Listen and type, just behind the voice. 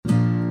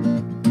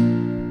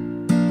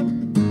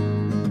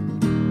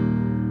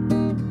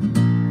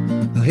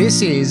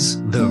This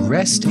is The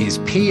Rest is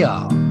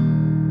PR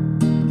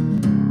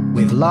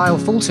with Lyle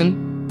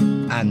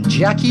Fulton and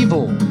Jackie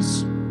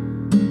Vors.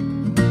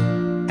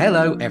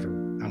 Hello,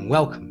 everyone, and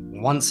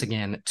welcome once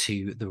again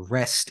to The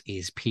Rest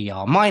is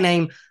PR. My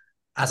name,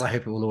 as I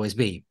hope it will always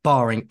be,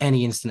 barring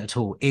any incident at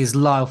all, is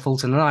Lyle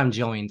Fulton, and I'm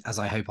joined, as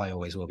I hope I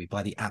always will be,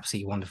 by the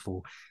absolutely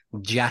wonderful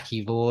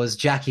Jackie Vors.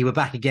 Jackie, we're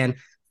back again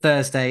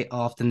Thursday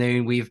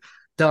afternoon. We've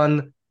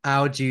done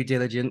our due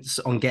diligence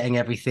on getting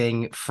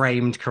everything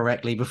framed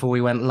correctly before we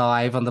went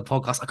live on the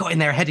podcast. I got in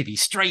there ahead of you,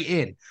 straight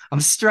in.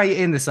 I'm straight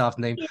in this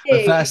afternoon.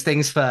 But first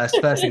things first.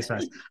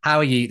 How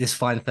are you this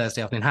fine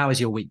Thursday afternoon? How has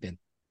your week been?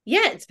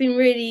 Yeah, it's been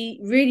really,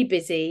 really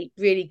busy,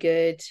 really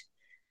good.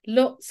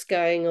 Lots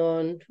going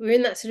on. We're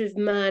in that sort of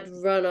mad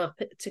run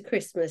up to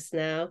Christmas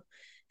now,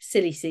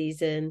 silly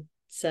season.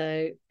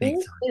 So Big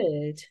all time.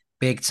 good.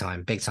 Big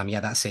time, big time. Yeah,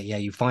 that's it. Yeah,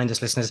 you find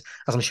us, listeners,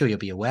 as I'm sure you'll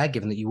be aware,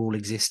 given that you all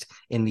exist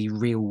in the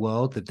real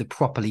world, the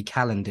properly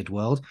calendared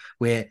world.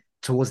 We're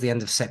towards the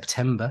end of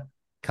September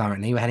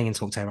currently. We're heading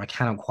into October. I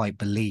cannot quite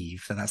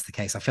believe that that's the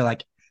case. I feel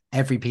like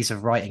every piece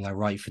of writing I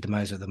write for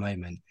Demozo at the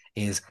moment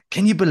is,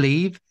 can you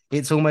believe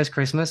it's almost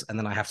Christmas? And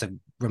then I have to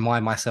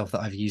remind myself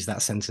that I've used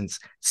that sentence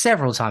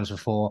several times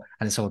before,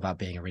 and it's all about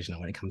being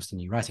original when it comes to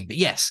new writing. But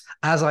yes,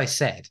 as I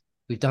said,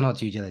 we've done our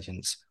due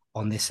diligence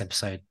on this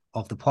episode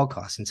of the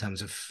podcast in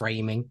terms of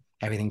framing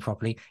everything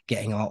properly,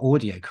 getting our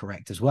audio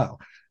correct as well.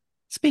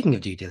 Speaking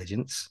of due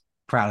diligence,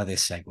 proud of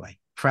this segue,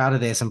 proud of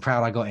this, and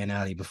proud I got in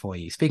early before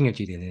you. Speaking of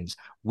due diligence,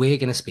 we're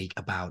going to speak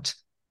about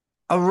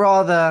a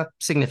rather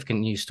significant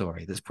news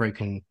story that's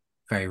broken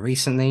very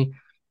recently.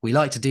 We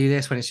like to do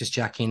this when it's just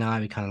Jackie and I.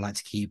 We kind of like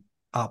to keep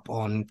up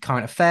on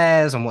current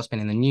affairs, on what's been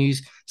in the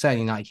news,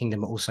 certainly United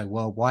Kingdom, but also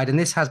worldwide. And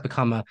this has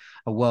become a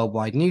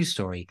worldwide news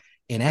story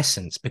in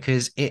essence,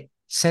 because it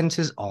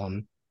centers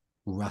on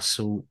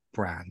Russell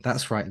Brand.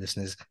 That's right,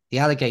 listeners. The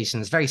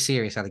allegations, very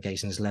serious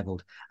allegations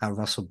leveled at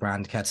Russell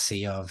Brand,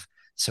 courtesy of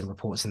some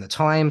reports in the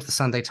Times, the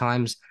Sunday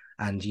Times,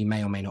 and you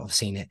may or may not have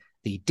seen it,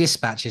 the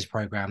Dispatches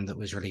program that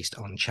was released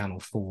on Channel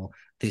 4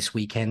 this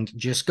weekend,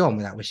 just gone,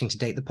 without wishing to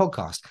date the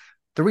podcast.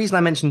 The reason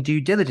I mentioned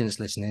due diligence,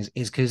 listeners,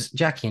 is because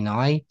Jackie and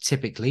I,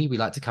 typically, we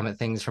like to come at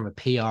things from a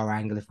PR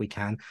angle if we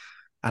can,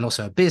 and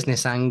also a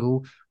business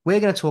angle. We're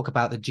going to talk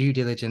about the due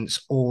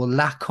diligence or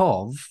lack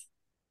of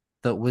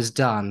that was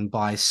done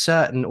by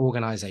certain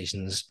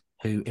organizations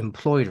who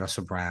employed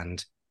Russell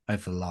Brand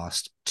over the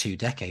last 2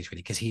 decades,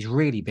 really, because he's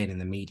really been in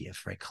the media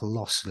for a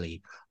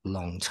colossally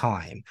long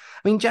time.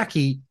 I mean,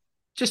 Jackie,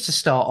 just to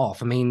start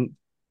off, I mean,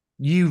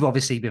 you've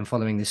obviously been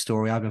following this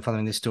story. I've been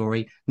following this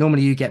story.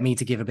 Normally you get me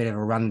to give a bit of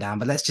a rundown,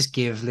 but let's just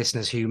give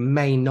listeners who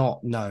may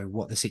not know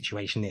what the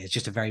situation is,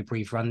 just a very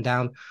brief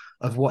rundown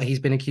of what he's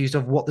been accused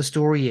of, what the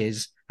story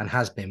is and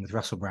has been with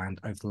Russell Brand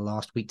over the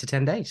last week to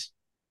 10 days.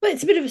 Well,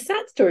 it's a bit of a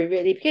sad story,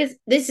 really, because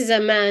this is a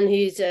man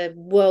who's a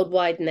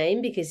worldwide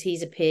name because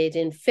he's appeared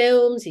in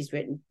films, he's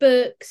written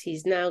books,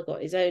 he's now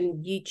got his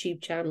own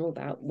YouTube channel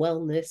about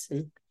wellness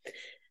and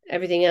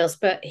everything else.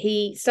 But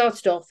he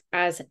started off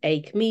as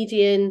a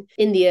comedian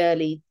in the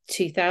early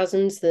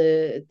 2000s,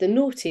 the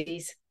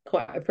noughties,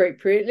 quite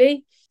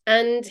appropriately.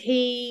 And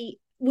he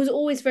was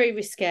always very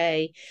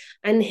risque.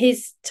 And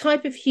his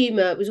type of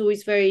humour was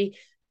always very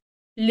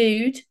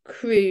lewd,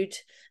 crude,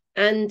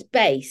 and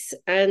base.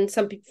 And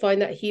some people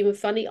find that humour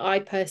funny. I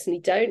personally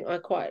don't. I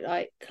quite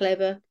like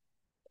clever,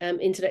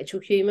 intellectual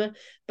humour.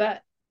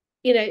 But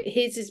you know,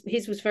 his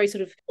was very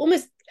sort of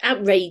almost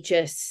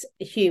outrageous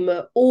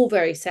humour, all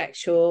very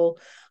sexual,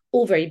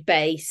 all very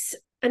base.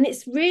 And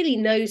it's really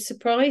no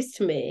surprise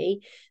to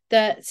me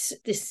that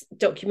this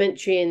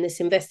documentary and this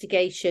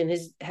investigation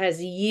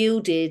has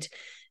yielded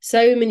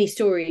so many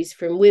stories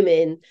from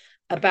women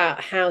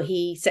about how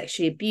he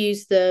sexually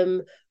abused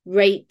them,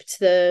 raped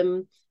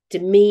them,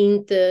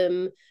 demeaned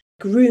them,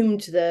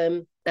 groomed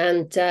them.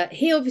 And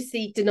he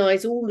obviously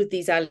denies all of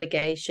these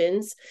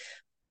allegations.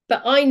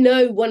 But I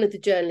know one of the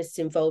journalists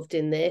involved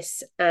in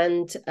this,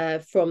 and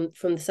from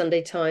the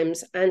Sunday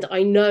Times, and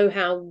I know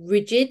how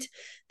rigid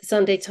the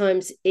Sunday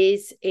Times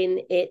is in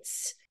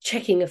its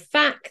checking of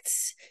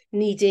facts,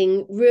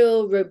 needing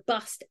real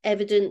robust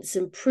evidence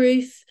and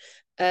proof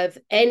of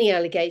any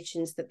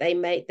allegations that they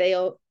make. They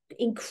are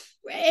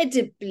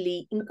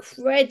incredibly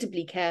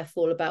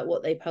careful about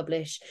what they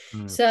publish.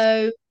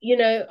 So you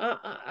know,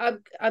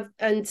 I've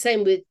and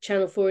same with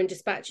Channel 4 and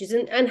Dispatches,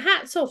 and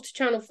hats off to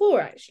Channel 4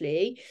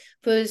 actually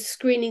for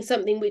screening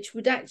something which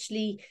would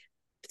actually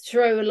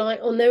throw a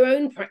light on their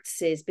own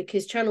practices,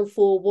 because Channel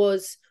 4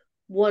 was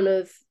one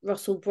of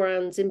Russell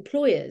Brand's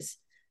employers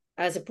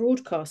as a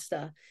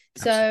broadcaster.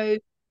 Absolutely. So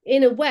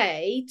in a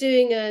way,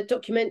 doing a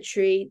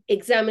documentary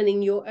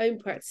examining your own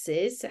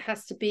practices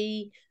has to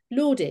be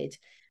lauded.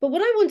 But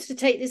what I wanted to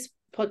take this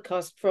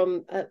podcast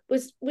from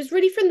was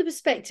really from the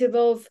perspective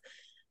of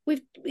we're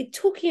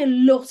talking a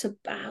lot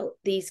about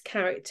these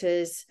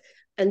characters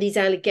and these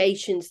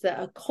allegations that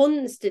are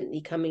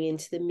constantly coming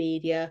into the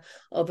media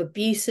of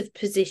abuse of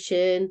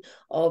position,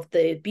 of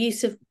the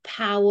abuse of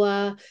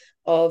power,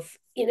 of,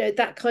 you know,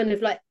 that kind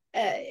of like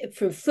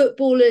from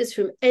footballers,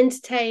 from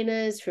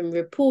entertainers, from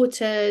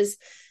reporters,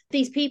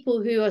 these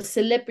people who are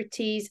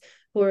celebrities,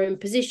 who are in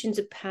positions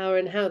of power,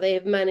 and how they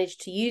have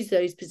managed to use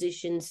those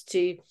positions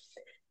to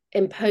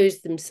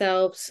impose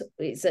themselves.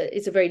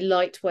 It's a very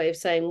light way of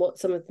saying what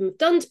some of them have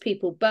done to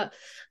people, but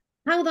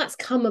how that's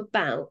come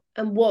about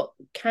and what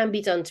can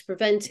be done to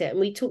prevent it. And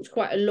we talked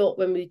quite a lot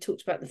when we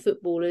talked about the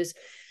footballers,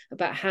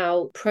 about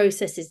how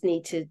processes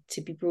need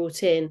to be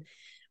brought in.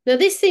 Now,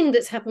 this thing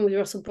that's happened with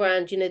Russell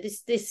Brand,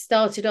 this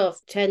started off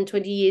 10,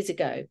 20 years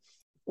ago,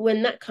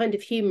 when that kind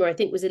of humour, I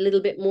think, was a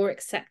little bit more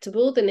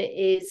acceptable than it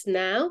is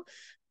now.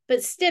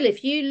 But still,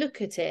 if you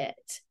look at it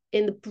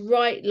in the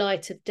bright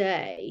light of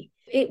day,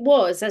 it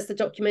was, as the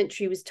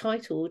documentary was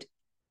titled,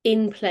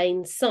 in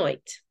plain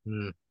sight.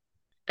 Mm.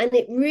 And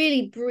it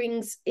really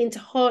brings into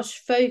harsh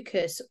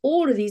focus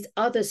all of these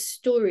other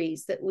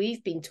stories that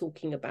we've been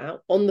talking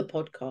about on the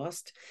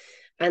podcast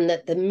and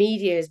that the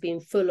media has been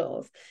full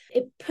of.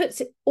 It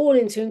puts it all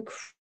into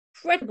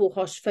incredible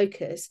harsh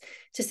focus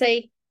to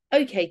say,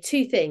 okay,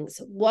 two things.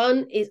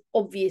 One is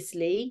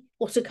obviously,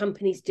 what are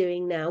companies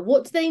doing now?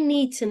 What do they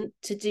need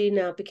to do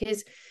now?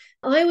 Because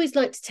I always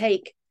like to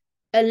take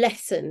a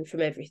lesson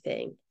from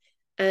everything.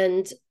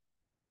 And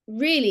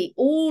really,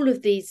 all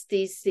of these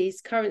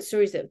current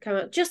stories that have come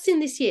out just in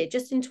this year,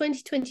 just in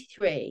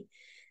 2023,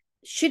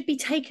 should be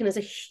taken as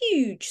a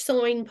huge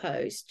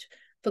signpost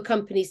for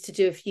companies to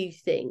do a few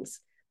things.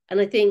 And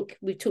I think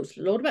we've talked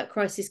a lot about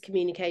crisis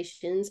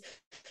communications.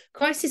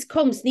 Crisis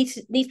comms needs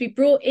to be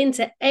brought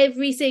into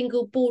every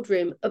single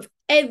boardroom of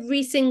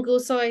every single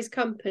size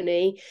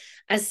company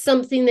as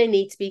something they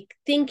need to be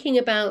thinking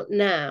about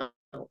now,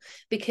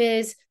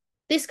 because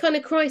this kind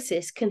of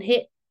crisis can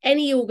hit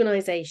any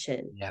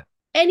organization. Yeah.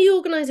 Any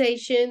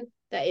organization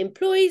that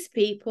employs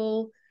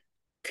people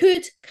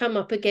could come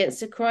up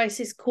against a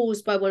crisis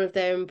caused by one of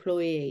their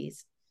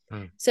employees.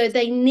 So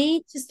they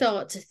need to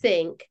start to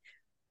think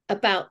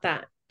about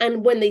that.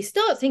 And when they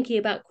start thinking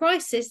about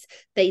crisis,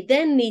 they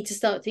then need to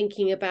start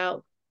thinking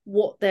about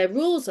what their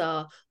rules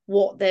are,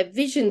 what their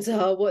visions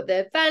are, what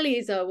their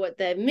values are, what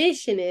their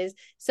mission is.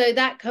 So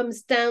that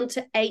comes down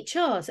to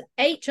HR. So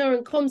HR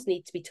and comms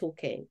need to be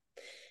talking.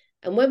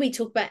 And when we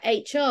talk about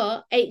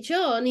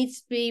HR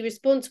needs to be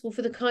responsible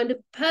for the kind of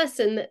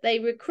person that they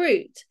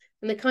recruit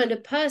and the kind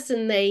of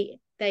person they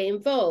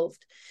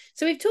involved.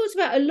 So we've talked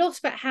about a lot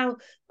about how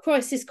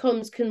crisis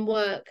comms can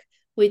work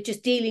with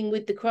just dealing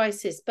with the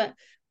crisis, but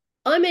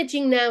I'm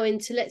edging now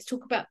into, let's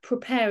talk about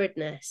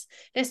preparedness.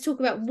 Let's talk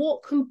about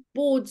what can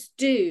boards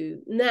do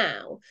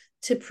now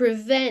to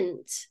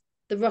prevent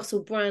the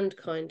Russell Brand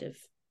kind of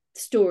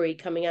story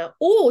coming out,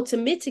 or to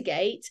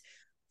mitigate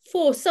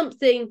for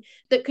something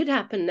that could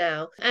happen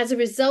now as a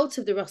result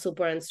of the Russell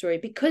Brand story,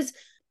 because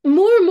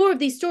more and more of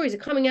these stories are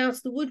coming out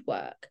of the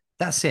woodwork.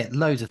 That's it.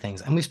 Loads of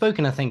things. And we've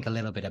spoken, I think, a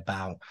little bit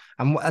about,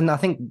 and I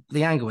think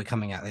the angle we're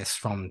coming at this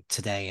from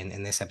today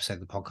in this episode of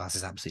the podcast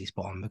is absolutely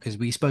spot on, because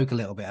we spoke a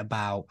little bit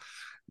about,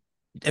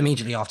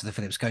 immediately after the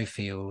Philip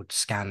Schofield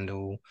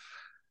scandal,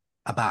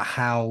 about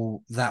how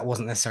that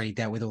wasn't necessarily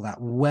dealt with all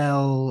that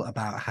well,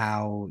 about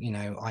how,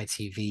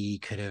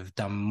 ITV could have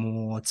done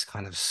more to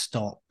kind of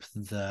stop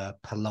the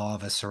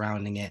palaver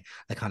surrounding it,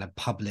 the kind of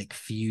public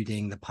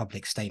feuding, the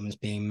public statements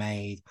being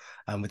made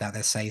without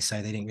their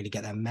say-so. They didn't really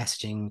get their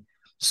messaging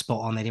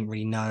spot on. They didn't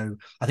really know.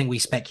 I think we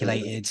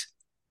speculated,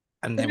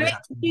 and their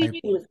execution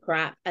was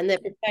crap, and their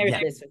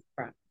preparedness was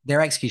crap.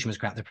 Their execution was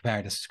crap. Their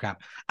preparedness was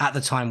crap. At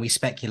the time, we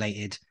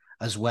speculated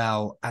as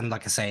well, and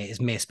like I say,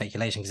 it's mere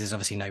speculation because there's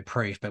obviously no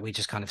proof, but we're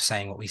just kind of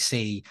saying what we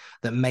see,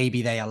 that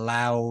maybe they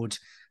allowed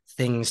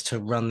things to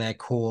run their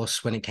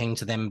course when it came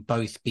to them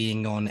both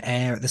being on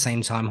air at the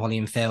same time, Holly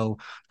and Phil,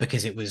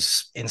 because it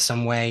was in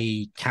some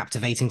way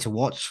captivating to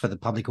watch for the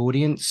public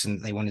audience,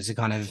 and they wanted to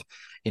kind of,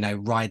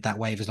 ride that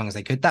wave as long as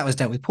they could. That was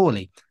dealt with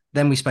poorly.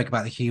 Then we spoke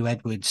about the Hugh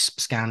Edwards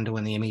scandal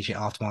and the immediate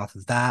aftermath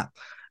of that,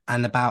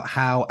 and about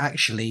how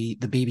actually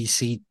the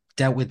BBC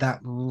dealt with that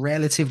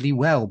relatively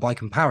well by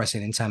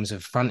comparison in terms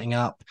of fronting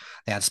up.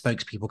 They had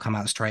spokespeople come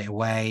out straight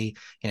away.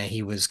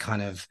 He was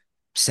kind of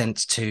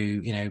sent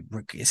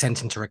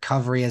into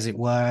recovery, as it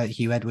were.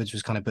 Hugh Edwards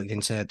was kind of booked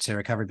into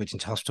recovery, booked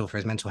into hospital for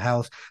his mental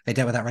health. They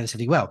dealt with that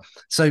relatively well.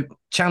 So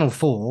Channel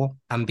 4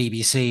 and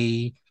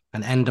BBC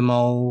and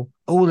Endemol,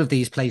 all of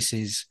these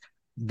places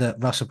that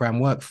Russell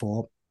Brand worked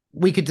for,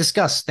 we could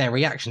discuss their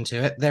reaction to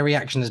it. Their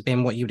reaction has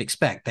been what you would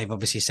expect. They've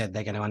obviously said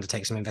they're going to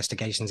undertake some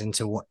investigations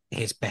into what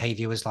his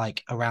behavior was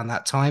like around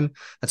that time,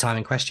 the time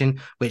in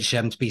question, which,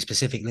 to be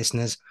specific,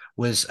 listeners,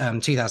 was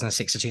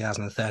 2006 to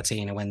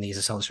 2013, and when these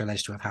assaults are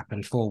alleged to have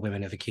happened. 4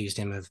 women have accused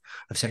him of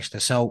sexual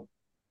assault,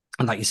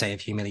 and like you say, of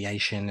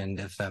humiliation and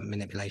of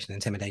manipulation,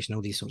 intimidation,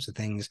 all these sorts of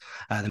things.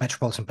 The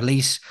Metropolitan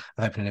Police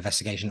have opened an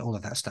investigation, all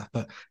of that stuff.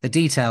 But the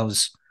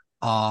details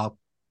are,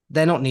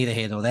 they're not neither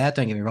here nor there.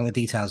 Don't get me wrong, the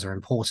details are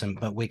important,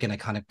 but we're going to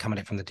kind of come at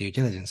it from the due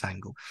diligence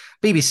angle.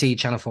 BBC,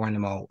 Channel 4 and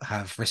Endemol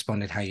have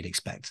responded how you'd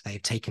expect.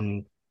 They've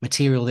taken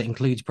material that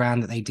includes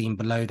Brand that they deem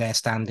below their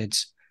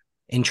standards.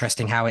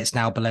 Interesting how it's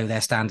now below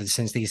their standards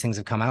since these things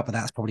have come out, but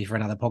that's probably for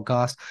another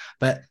podcast.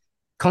 But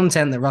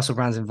content that Russell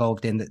Brand's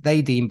involved in that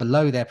they deem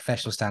below their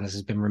professional standards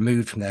has been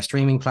removed from their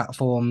streaming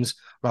platforms.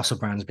 Russell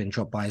Brand's been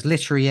dropped by his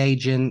literary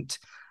agent,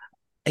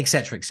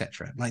 etc.,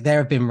 etc. Like there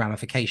have been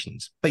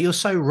ramifications. But you're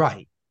so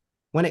right.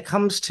 When it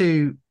comes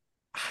to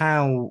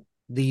how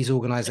these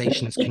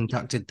organizations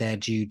conducted their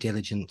due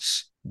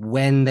diligence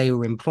when they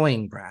were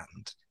employing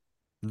Brand,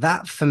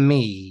 that for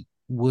me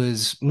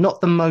was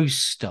not the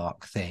most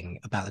stark thing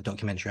about the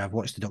documentary. I've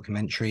watched the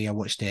documentary, I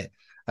watched it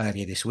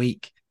earlier this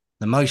week.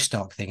 The most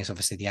stark thing is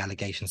obviously the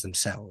allegations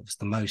themselves.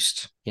 The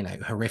most,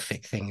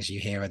 horrific things you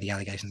hear are the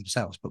allegations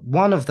themselves. But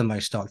one of the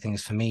most stark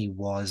things for me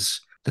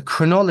was the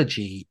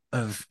chronology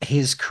of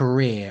his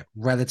career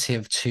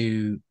relative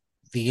to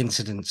the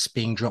incidents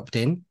being dropped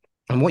in.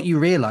 And what you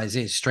realize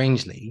is,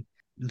 strangely,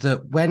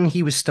 that when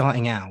he was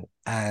starting out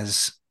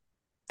as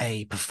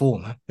a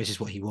performer, which is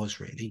what he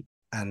was really,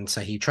 and so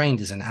he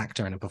trained as an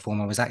actor and a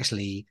performer, was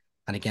actually,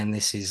 and again,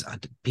 this is,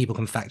 people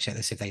can fact check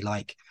this if they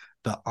like,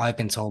 but I've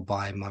been told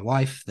by my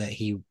wife that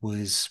he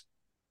was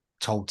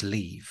told to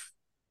leave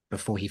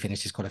before he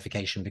finished his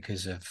qualification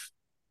because of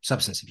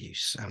substance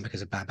abuse and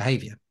because of bad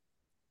behavior,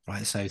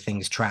 right? So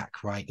things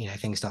track, right?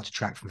 Things start to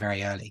track from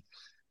very early.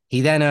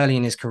 He then, early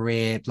in his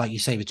career, like you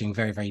say, was doing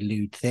very, very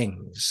lewd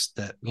things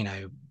that,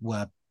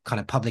 were kind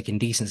of public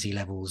indecency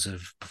levels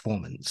of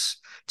performance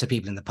to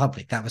people in the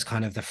public. That was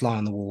kind of the fly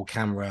on the wall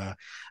camera.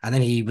 And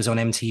then he was on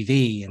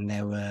MTV and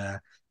there were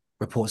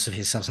reports of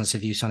his substance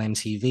abuse on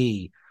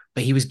MTV.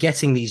 But he was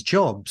getting these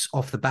jobs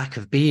off the back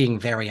of being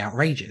very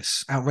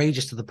outrageous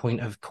to the point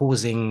of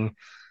causing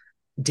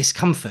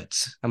discomfort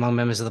among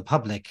members of the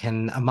public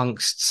and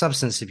amongst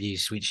substance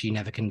abuse, which you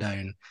never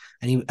condone.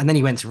 And then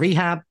he went to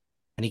rehab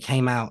and he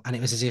came out and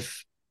it was as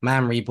if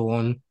man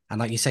reborn. And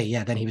like you say,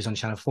 yeah, then he was on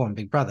Channel 4 and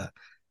Big Brother.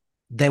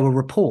 There were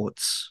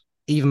reports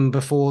even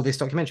before this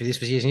documentary, this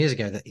was years and years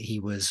ago, that he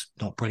was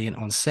not brilliant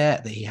on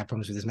set, that he had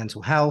problems with his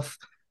mental health,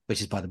 which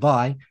is by the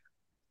by.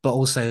 But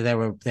also there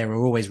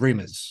were always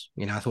rumors.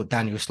 I thought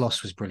Daniel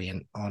Sloss was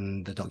brilliant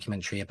on the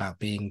documentary about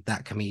being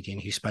that comedian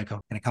who spoke up.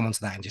 I'm going to come onto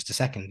that in just a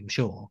second, I'm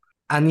sure.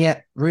 And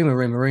yet,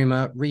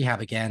 rumor,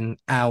 rehab again,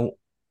 out.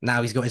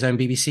 Now he's got his own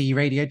BBC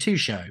Radio 2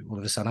 show all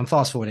of a sudden. I'm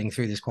fast forwarding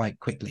through this quite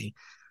quickly.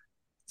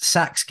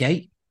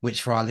 Saxgate,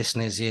 which for our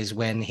listeners is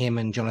when him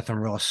and Jonathan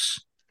Ross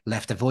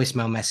left a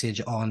voicemail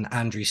message on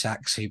Andrew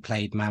Sachs, who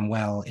played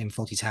Manuel in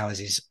Fawlty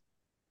Towers'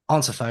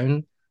 answer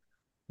phone,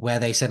 where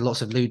they said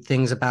lots of lewd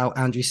things about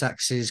Andrew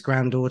Sachs's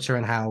granddaughter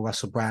and how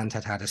Russell Brand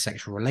had a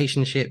sexual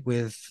relationship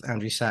with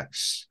Andrew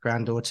Sachs'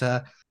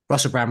 granddaughter.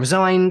 Russell Brand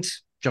resigned.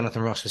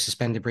 Jonathan Ross was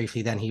suspended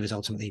briefly. Then he was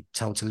ultimately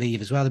told to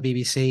leave as well, the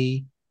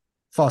BBC.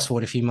 Fast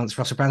forward a few months,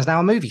 Russell Brand's now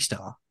a movie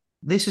star.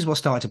 This is what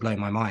started to blow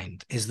my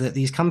mind, is that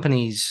these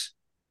companies,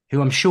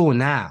 who I'm sure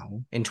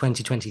now in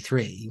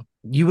 2023,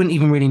 you wouldn't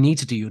even really need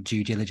to do your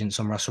due diligence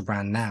on Russell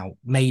Brand now.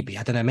 Maybe,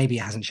 I don't know, maybe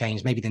it hasn't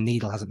changed. Maybe the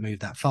needle hasn't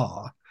moved that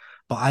far.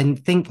 But I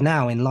think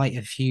now, in light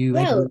of you,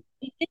 but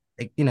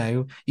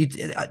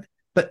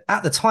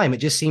at the time, it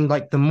just seemed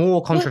like the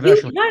more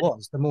controversial he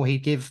was, the more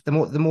he'd give, the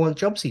more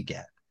jobs he'd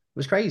get. It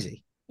was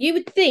crazy. You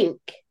would think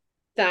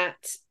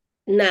that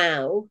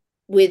now,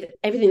 with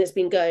everything that's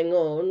been going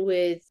on,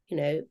 with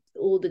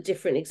all the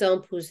different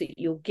examples that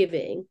you're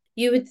giving,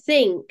 you would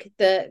think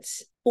that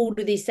all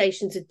of these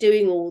stations are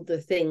doing all the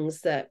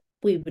things that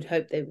we would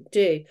hope they would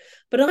do.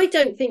 But I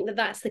don't think that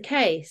that's the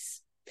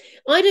case.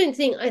 I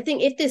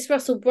think if this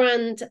Russell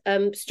Brand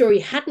story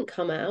hadn't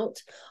come out,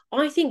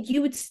 I think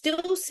you would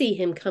still see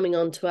him coming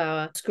onto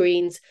our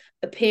screens,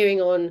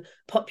 appearing on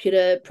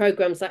popular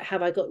programs like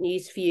Have I Got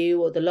News for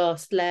You or The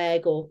Last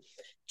Leg or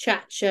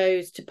chat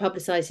shows to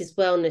publicize his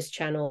wellness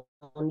channel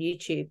on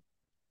YouTube.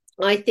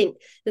 I think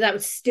that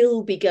would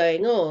still be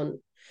going on,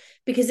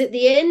 because at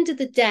the end of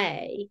the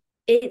day,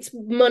 it's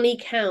money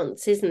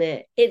counts, isn't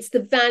it? It's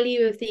the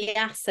value of the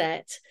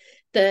asset.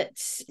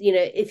 That,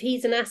 if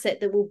he's an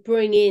asset that will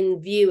bring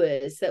in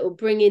viewers, that will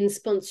bring in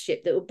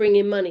sponsorship, that will bring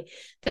in money,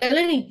 they'll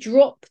only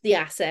drop the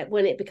asset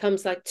when it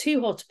becomes like too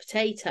hot a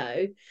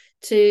potato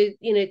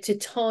to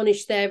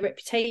tarnish their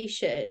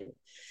reputation.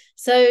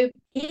 So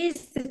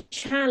here's the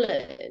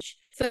challenge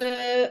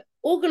for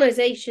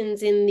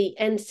organizations in the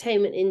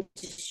entertainment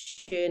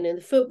industry and in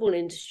the football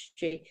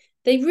industry.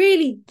 They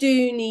really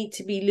do need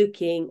to be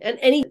looking,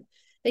 and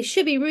they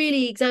should be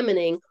really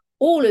examining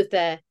all of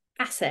their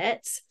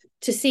assets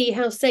to see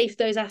how safe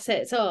those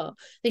assets are.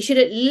 They should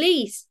at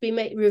least be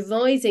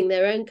revising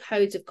their own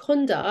codes of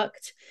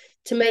conduct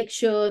to make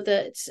sure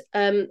that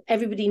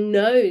everybody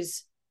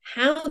knows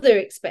how they're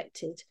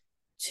expected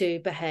to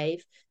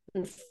behave.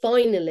 And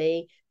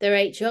finally, their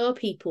HR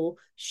people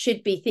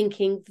should be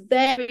thinking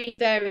very,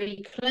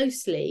 very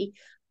closely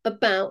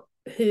about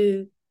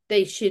who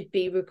they should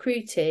be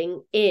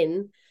recruiting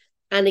in,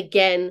 and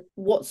again,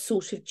 what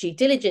sort of due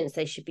diligence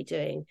they should be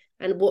doing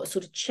and what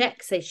sort of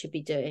checks they should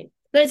be doing.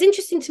 Now, it's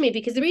interesting to me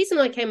because the reason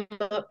I came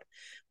up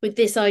with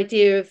this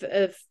idea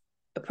of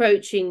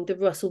approaching the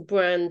Russell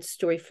Brand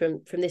story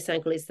from this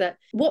angle is that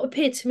what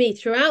appeared to me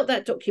throughout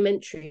that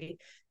documentary,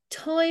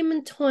 time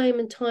and time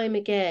and time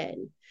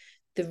again,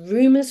 the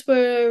rumours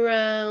were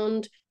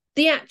around,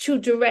 the actual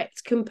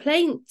direct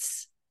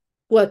complaints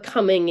were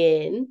coming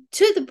in,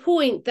 to the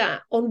point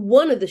that on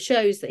one of the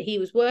shows that he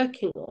was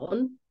working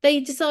on, they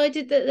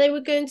decided that they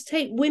were going to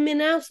take women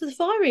out of the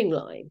firing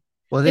line.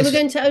 Well, They this were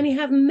is going to only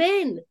have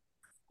men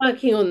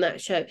working on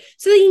that show.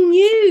 So they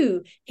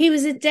knew he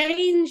was a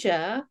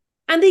danger,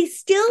 and they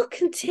still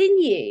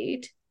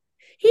continued.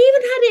 He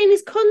even had it in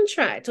his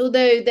contract,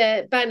 although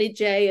their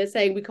Banijay are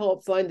saying we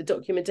can't find the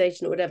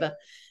documentation or whatever.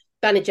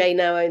 Banijay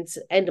now owns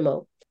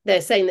Endemol.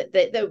 They're saying that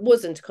there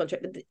wasn't a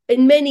contract.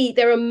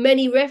 There are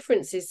many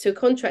references to a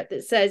contract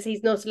that says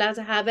he's not allowed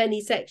to have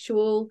any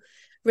sexual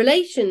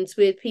relations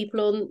with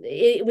people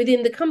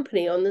within the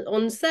company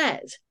on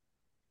set.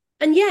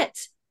 And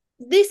yet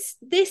this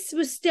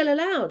was still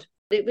allowed.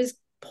 It was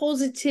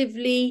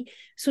positively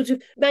sort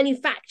of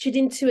manufactured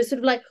into a sort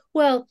of like,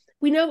 well,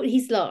 we know what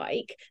he's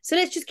like, so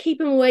let's just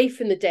keep him away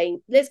from the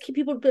danger. Let's keep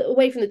people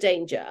away from the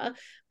danger.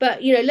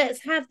 But,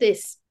 let's have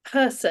this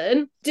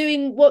person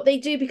doing what they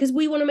do because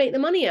we want to make the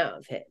money out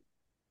of it.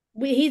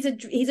 He's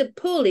a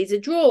pull, he's a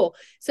draw.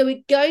 So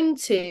we're going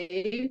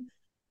to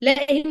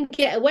let him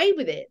get away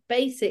with it,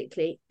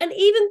 basically. And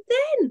even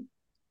then,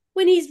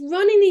 when he's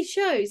running these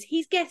shows,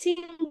 he's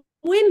getting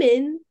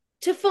women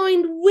to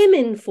find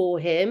women for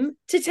him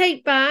to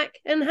take back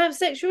and have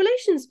sexual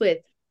relations with.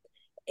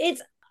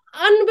 It's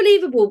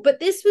unbelievable. But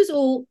this was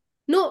all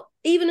not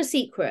even a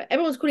secret.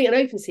 Everyone's calling it an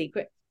open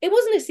secret. It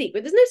wasn't a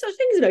secret. There's no such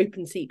thing as an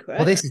open secret.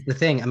 Well, this is the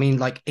thing. I mean,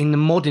 like in the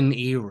modern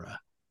era,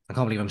 I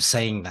can't believe I'm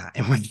saying that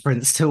in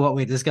reference to what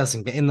we're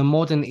discussing, but in the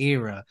modern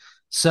era,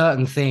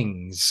 certain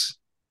things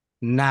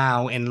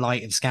now, in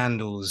light of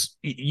scandals,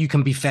 you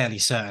can be fairly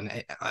certain,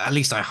 at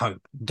least I hope,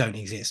 don't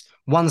exist.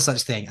 One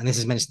such thing, and this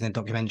is mentioned in the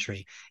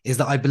documentary, is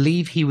that I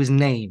believe he was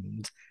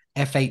named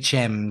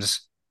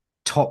FHM's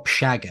top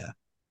shagger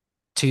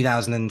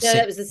 2006. No,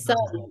 that was the Sun.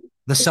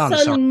 The Sun,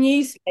 Sun sorry.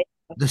 newspaper.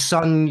 The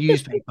Sun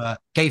newspaper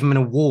gave him an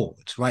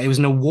award, right? It was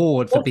an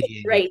award for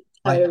being great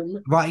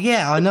tome. right.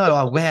 Yeah, I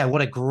know.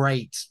 What a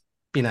great,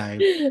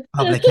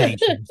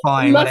 publication.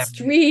 Fine, Must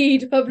whatever.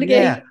 read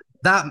publication. Yeah,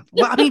 but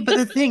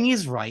the thing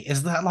is, right,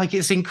 is that like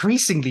it's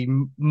increasingly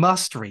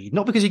must read,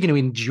 not because you're going to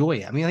enjoy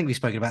it. I mean, I think we've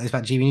spoken about this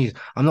about GB News.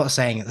 I'm not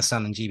saying that the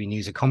Sun and GB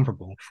News are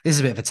comparable. This is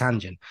a bit of a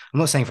tangent. I'm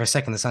not saying for a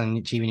second the Sun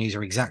and GB News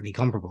are exactly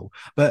comparable,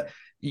 but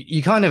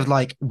you kind of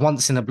like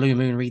once in a blue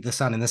moon read the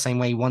Sun in the same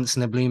way once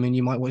in a blue moon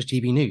you might watch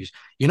GB News.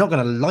 You're not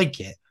going to like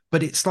it,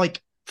 but it's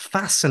like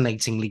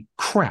fascinatingly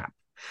crap.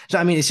 So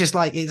I mean, it's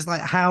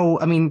like how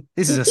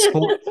this is a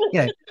sport,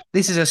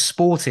 this is a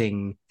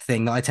sporting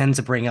thing that I tend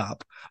to bring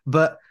up,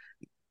 but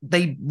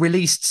they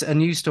released a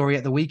news story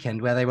at the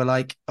weekend where they were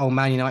like, oh,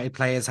 Man United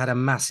players had a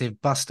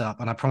massive bust up.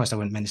 And I promised I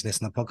wouldn't mention this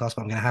in the podcast,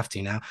 but I'm going to have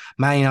to now.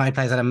 Man United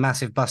players had a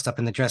massive bust up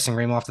in the dressing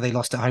room after they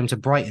lost at home to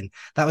Brighton.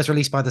 That was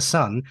released by The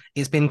Sun.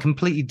 It's been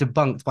completely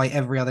debunked by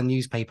every other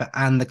newspaper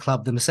and the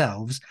club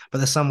themselves. But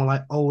The Sun were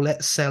like, oh,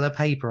 let's sell a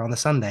paper on the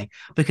Sunday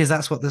because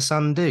that's what The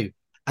Sun do.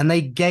 And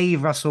they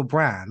gave Russell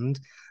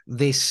Brand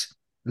this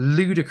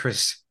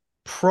ludicrous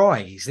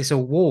prize, this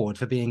award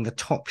for being the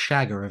top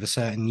shagger of a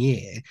certain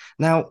year.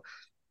 Now,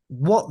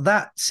 what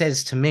that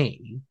says to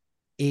me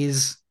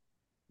is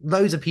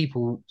loads of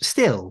people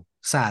still,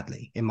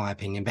 sadly, in my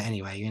opinion, but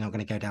anyway, you're not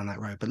going to go down that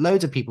road, but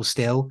loads of people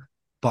still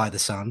buy The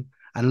Sun,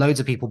 and loads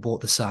of people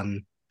bought The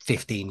Sun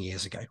 15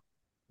 years ago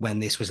when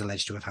this was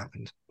alleged to have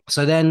happened.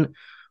 So then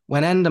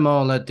when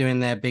Endemol are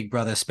doing their Big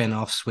Brother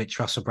spin-offs, which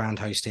Russell Brand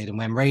hosted, and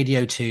when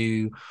Radio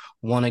 2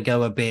 want to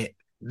go a bit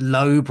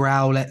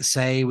lowbrow, let's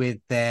say, with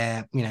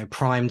their,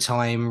 prime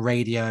time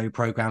radio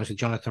programs with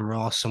Jonathan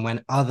Ross, and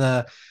when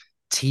other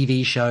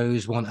TV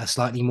shows want a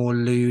slightly more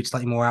lewd,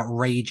 slightly more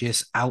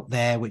outrageous out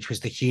there, which was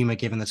the humor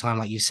given the time,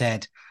 like you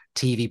said,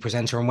 TV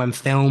presenter. And when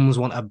films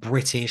want a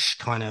British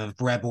kind of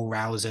rebel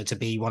rouser to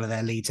be one of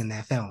their leads in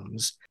their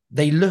films,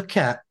 they look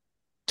at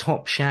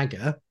Top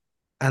Shagger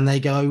and they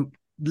go,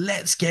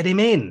 let's get him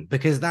in,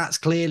 because that's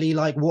clearly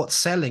like what's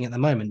selling at the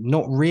moment,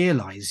 not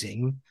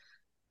realizing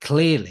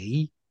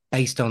clearly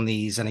based on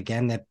these, and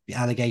again, they're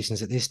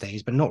allegations at this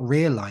stage, but not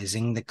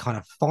realizing the kind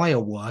of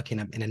firework in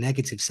a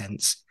negative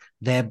sense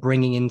they're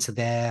bringing into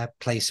their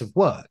place of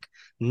work.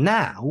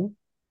 Now,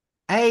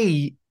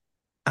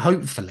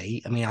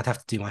 hopefully, I'd have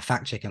to do my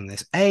fact check on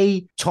this.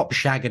 Top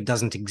Shagger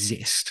doesn't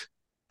exist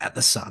at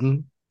The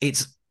Sun.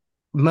 It's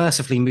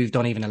mercifully moved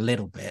on even a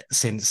little bit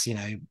since,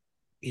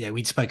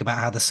 we spoke about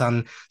how The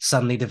Sun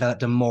suddenly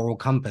developed a moral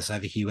compass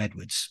over Hugh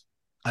Edwards.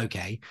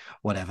 Okay,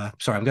 whatever.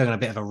 Sorry, I'm going on a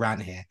bit of a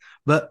rant here.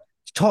 But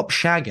Top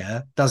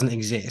Shagger doesn't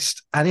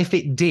exist. And if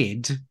it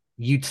did,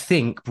 you'd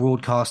think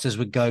broadcasters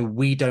would go,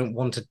 we don't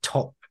want a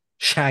Top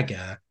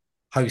Shagger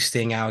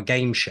hosting our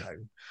game show.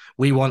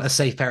 We want a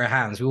safe pair of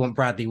hands. We want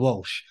Bradley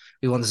Walsh.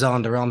 We want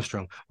Xander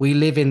Armstrong. We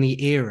live in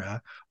the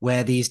era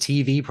where these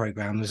TV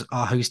programs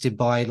are hosted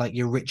by like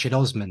your Richard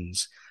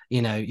Osmans,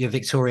 your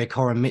Victoria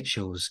Coren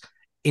Mitchells,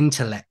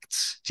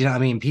 intellects. Do you know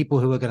what I mean? People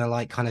who are going to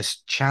like kind of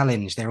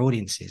challenge their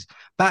audiences.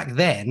 Back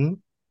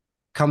then,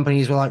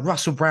 companies were like,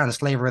 Russell Brand's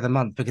flavor of the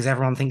month because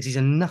everyone thinks he's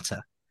a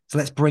nutter. So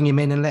let's bring him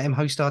in and let him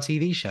host our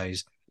TV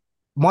shows.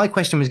 my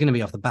question was going to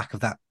be off the back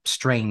of that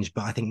strange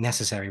but I think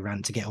necessary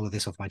rant to get all of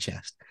this off my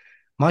chest.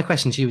 My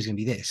question to you was going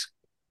to be this: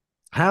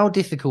 how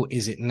difficult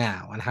is it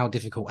now, and how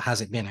difficult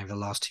has it been over the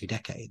last 2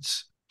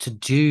 decades to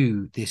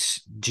do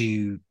this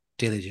due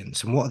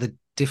diligence, and what are the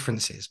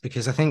differences?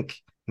 Because I think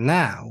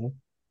now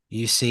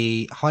you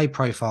see high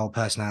profile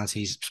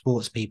personalities,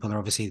 sports people are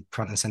obviously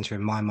front and center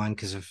in my mind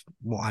because of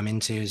what I'm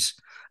into is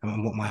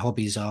and what my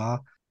hobbies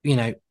are. You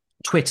know,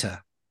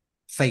 Twitter,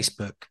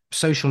 Facebook,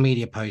 social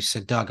media posts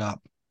are dug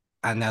up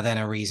and now then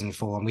a reason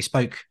for, and we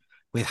spoke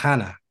with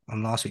Hannah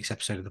on last week's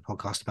episode of the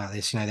podcast about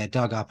this, they're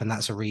dug up and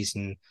that's a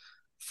reason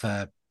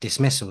for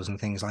dismissals and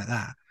things like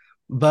that.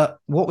 But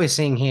what we're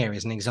seeing here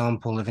is an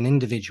example of an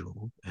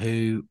individual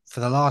who, for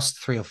the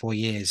last 3 or 4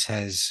 years,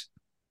 has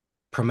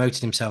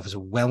promoted himself as a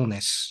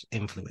wellness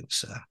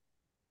influencer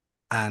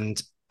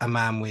and a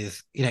man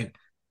with,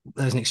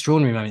 there's an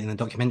extraordinary moment in the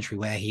documentary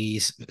where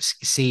he's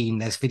seen,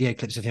 there's video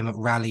clips of him at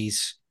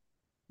rallies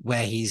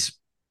where he's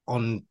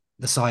on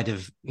the side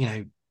of,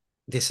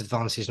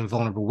 disadvantaged and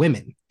vulnerable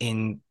women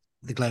in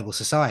the global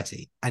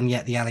society. And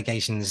yet the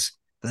allegations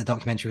that the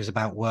documentary was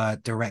about were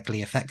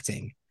directly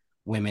affecting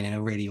women in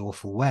a really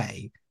awful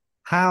way.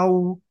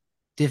 How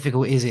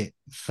difficult is it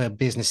for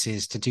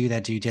businesses to do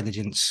their due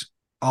diligence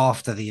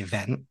after the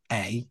event,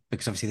 A,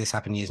 because obviously this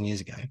happened years and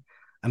years ago,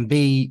 and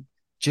B,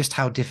 just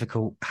how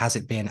difficult has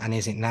it been and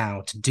is it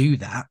now to do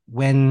that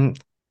when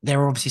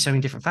there are obviously so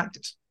many different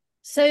factors?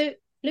 So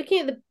looking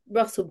at the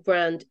Russell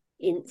Brand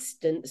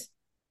instance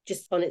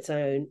just on its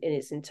own in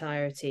its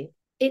entirety,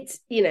 it's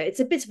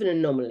a bit of an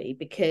anomaly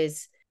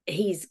because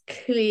he's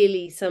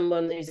clearly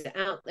someone who's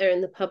out there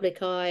in the public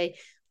eye.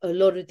 A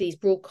lot of these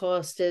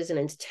broadcasters and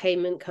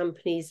entertainment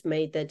companies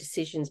made their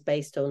decisions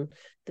based on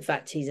the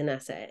fact he's an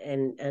asset,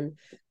 and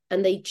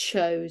they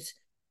chose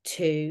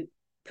to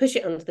push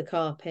it under the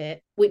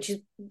carpet, which has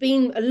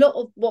been a lot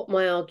of what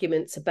my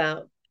arguments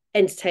about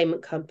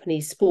entertainment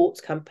companies,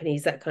 sports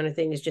companies, that kind of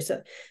thing is just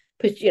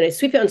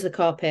sweep it under the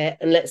carpet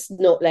and let's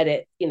not let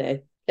it,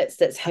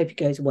 let's hope it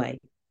goes away.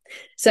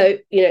 So,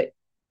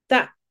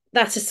 that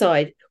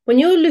aside, when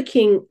you're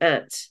looking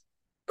at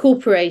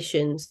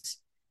corporations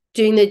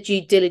doing their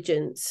due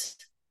diligence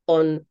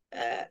on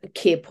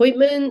key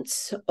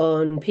appointments,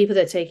 on people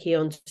they're taking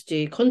on to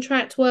do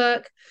contract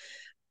work,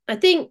 I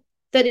think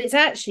that it's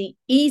actually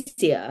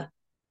easier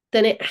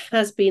than it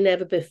has been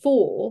ever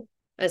before,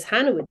 as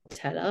Hannah would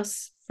tell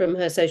us from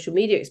her social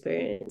media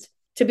experience,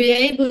 to be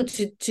able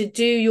to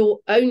do your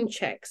own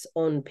checks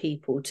on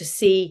people, to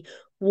see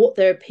what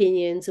their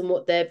opinions and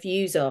what their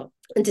views are,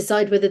 and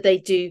decide whether they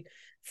do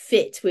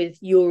fit with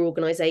your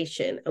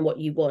organization and what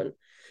you want.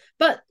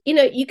 But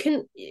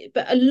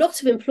but a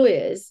lot of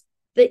employers,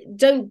 they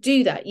don't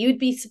do that. You would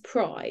be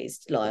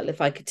surprised, Lyle,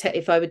 if I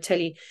would tell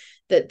you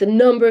that the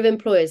number of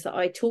employers that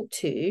I talk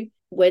to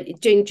when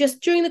during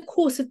the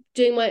course of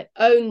doing my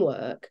own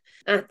work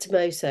at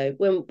Tomoso,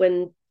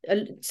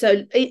 so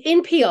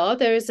in PR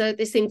there is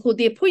this thing called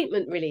the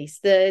appointment release,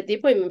 the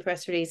appointment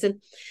press release,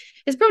 and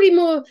it's probably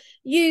more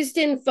used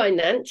in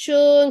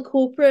financial and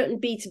corporate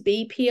and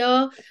B2B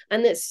PR.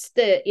 And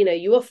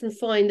you often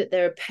find that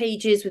there are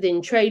pages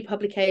within trade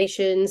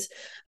publications.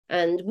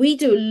 And we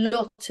do a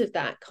lot of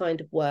that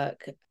kind of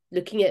work,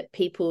 looking at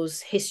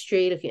people's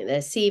history, looking at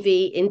their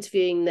CV,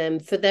 interviewing them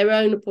for their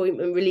own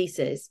appointment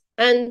releases.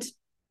 And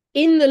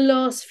in the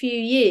last few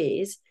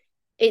years,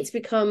 it's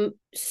become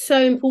so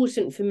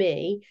important for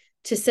me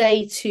to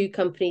say to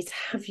companies,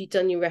 have you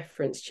done your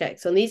reference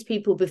checks on these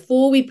people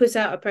before we put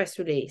out a press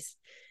release?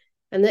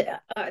 And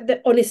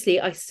that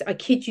honestly, I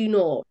kid you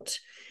not,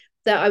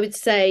 that I would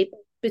say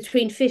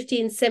between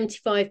 50 and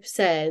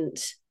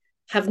 75%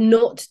 have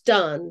not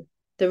done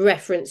the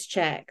reference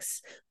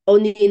checks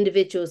on the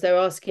individuals they're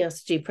asking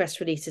us to do press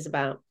releases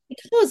about,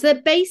 because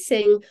they're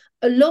basing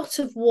a lot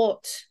of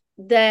what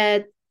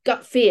their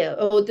gut feel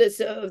or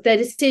their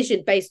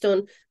decision based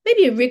on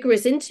maybe a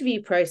rigorous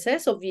interview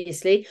process,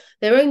 obviously,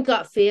 their own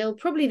gut feel,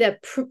 probably their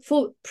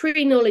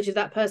pre-knowledge of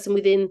that person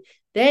within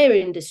their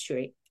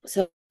industry.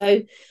 So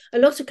a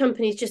lot of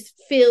companies just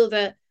feel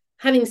that,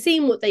 having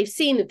seen what they've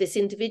seen of this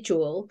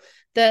individual,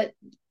 that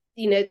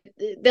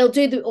they'll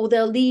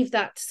they'll leave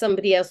that to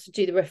somebody else to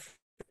do the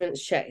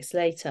reference checks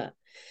later.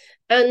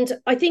 And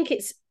I think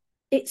it's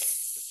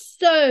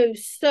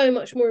so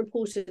much more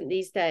important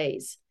these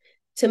days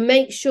to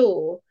make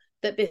sure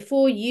that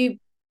before you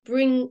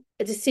bring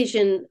a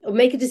decision or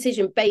make a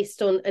decision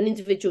based on an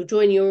individual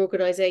joining your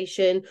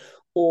organization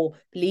or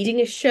leading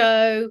a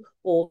show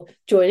or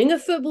joining a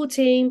football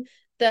team,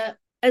 that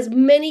as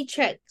many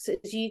checks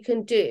as you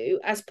can do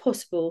as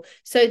possible,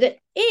 so that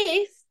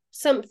if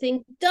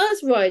something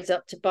does rise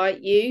up to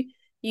bite you,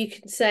 you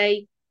can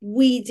say,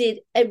 we did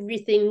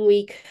everything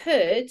we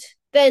could.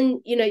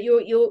 Then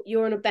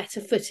you're on a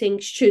better footing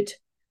should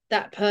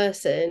that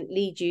person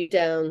lead you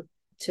down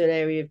to an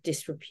area of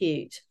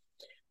disrepute.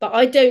 But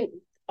I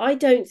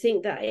don't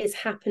think that is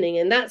happening,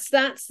 and that's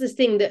the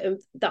thing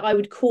that I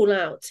would call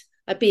out.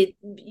 I'd be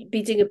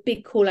doing a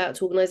big call out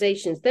to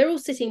organisations. They're all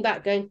sitting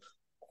back going,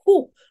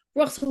 "Oh,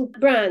 Russell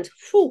Brand,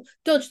 whew,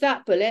 dodge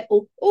that bullet,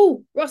 or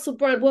oh, Russell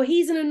Brand, well,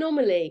 he's an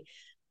anomaly.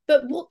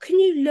 But what can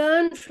you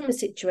learn from a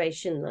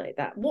situation like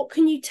that? What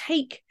can you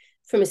take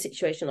from a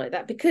situation like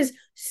that? Because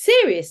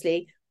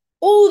seriously,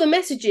 all the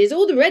messages,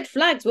 all the red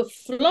flags were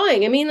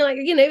flying. I mean, like,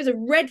 it was a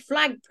red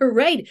flag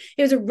parade.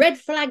 It was a red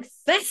flag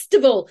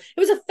festival. It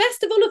was a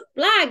festival of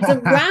flags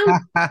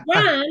around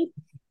brand,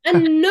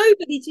 and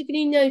nobody took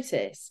any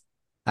notice.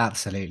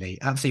 Absolutely,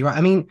 absolutely right.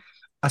 I mean,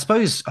 I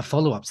suppose a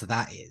follow up to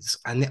that is,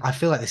 and I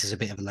feel like this is a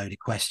bit of a loaded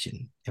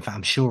question. In fact,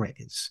 I'm sure it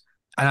is,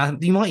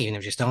 and you might even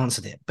have just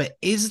answered it. But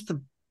is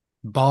the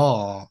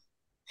bar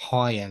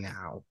higher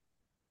now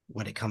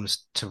when it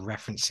comes to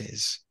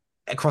references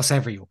across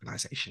every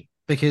organization?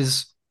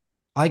 Because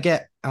I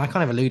get, and I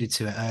kind of alluded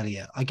to it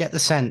earlier, I get the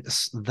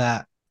sense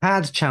that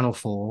had Channel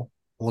 4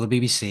 or the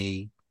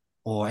BBC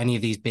or any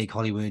of these big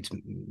Hollywood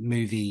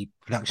movie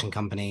production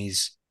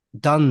companies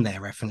done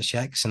their reference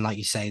checks, and like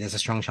you say, there's a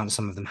strong chance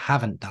some of them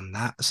haven't done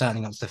that,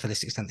 certainly not to the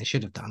fullest extent they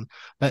should have done.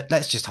 But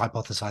let's just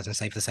hypothesize and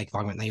say, for the sake of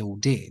argument, they all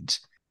did.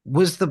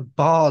 Was the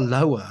bar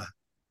lower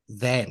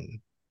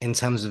then in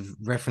terms of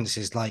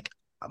references? Like,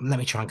 let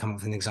me try and come up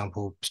with an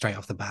example straight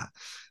off the bat.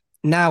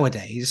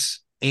 Nowadays,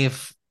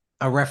 if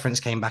a reference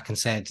came back and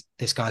said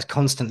this guy's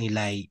constantly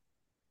late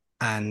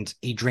and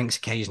he drinks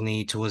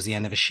occasionally towards the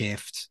end of a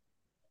shift.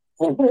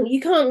 You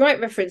can't write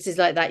references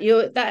like that.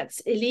 That's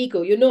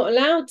illegal. You're not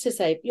allowed to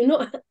say you're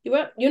not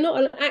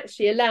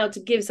actually allowed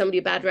to give somebody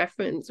a bad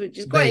reference, which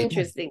is quite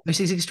interesting. Which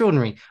is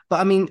extraordinary. But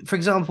I mean, for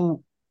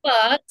example,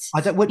 But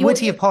I don't. Would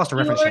he have passed a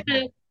reference you're check?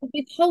 allowed to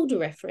withhold a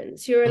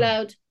reference. You're Mm,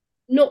 allowed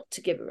not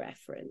to give a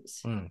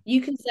reference. mm,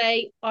 You can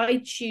say,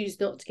 I choose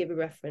not to give a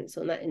reference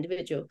on that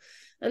individual.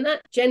 And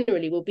that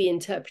generally will be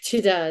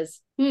interpreted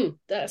as,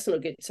 that's not a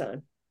good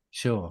sign.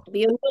 sure. But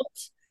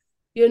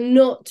you're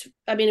not,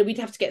 I mean, we'd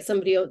have to get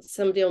somebody on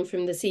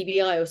from the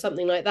CBI or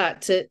something like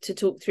that to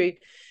talk through,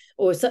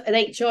 or an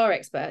HR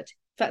expert.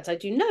 In fact, I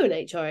do know an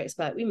HR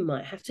expert. We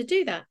might have to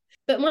do that.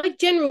 But my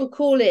general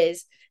call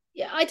is,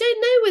 yeah, I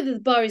don't know whether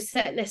the bar is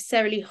set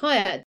necessarily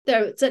higher.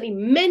 There are certainly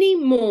many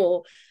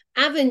more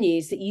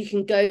avenues that you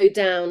can go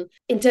down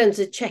in terms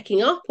of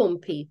checking up on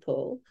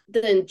people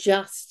than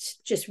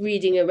just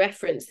reading a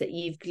reference that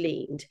you've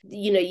gleaned.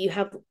 You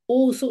have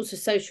all sorts of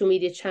social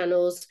media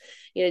channels.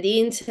 The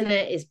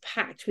internet is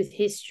packed with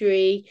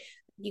history.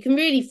 You can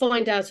really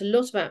find out a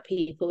lot about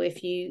people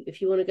if you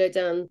want to go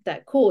down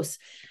that course.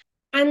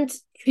 And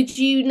could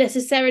you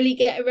necessarily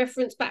get a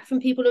reference back from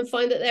people and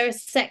find that they're a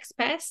sex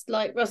pest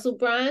like Russell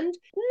Brand?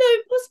 No,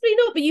 possibly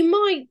not. But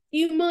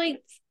you might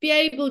be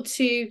able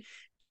to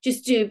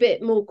just do a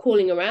bit more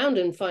calling around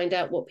and find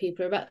out what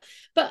people are about.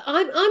 But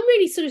I'm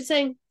really sort of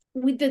saying,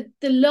 with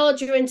the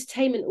larger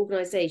entertainment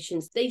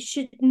organizations, they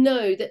should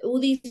know that all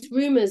these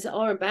rumors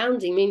are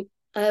abounding. I mean,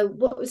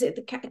 what was it?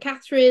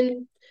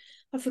 Catherine,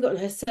 I've forgotten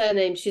her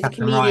surname. She's a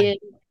Catherine Ryan. comedian.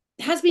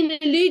 Has been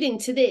alluding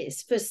to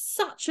this for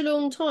such a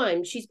long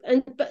time.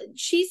 But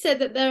she said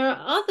that there are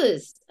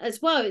others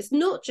as well. It's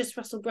not just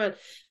Russell Brand.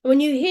 And when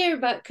you hear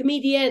about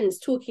comedians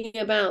talking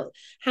about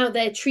how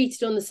they're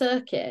treated on the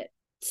circuit,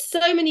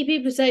 so many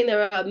people are saying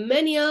there are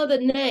many other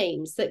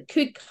names that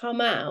could come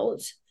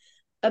out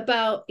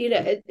about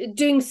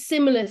doing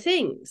similar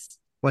things.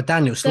 Well,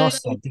 Daniel So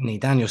Sloss said, didn't he?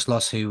 Daniel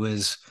Sloss, who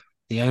was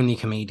the only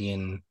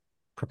comedian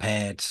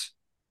prepared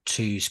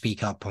to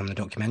speak up on the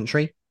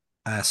documentary.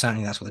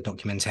 Certainly, that's what the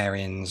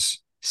documentarians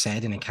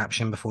said in a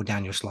caption before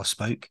Daniel Sloss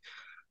spoke.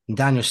 And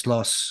Daniel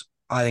Sloss,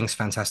 I think, is a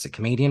fantastic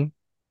comedian.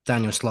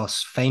 Daniel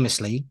Sloss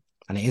famously,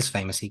 and it is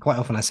famously, quite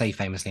often I say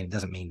famously, and it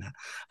doesn't mean that,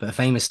 but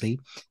famously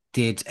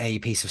did a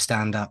piece of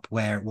stand-up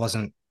where it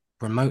wasn't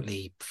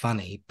remotely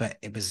funny, but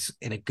it was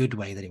in a good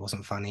way that it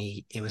wasn't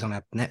funny. It was on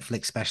a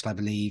Netflix special, I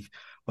believe,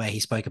 where he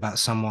spoke about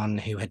someone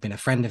who had been a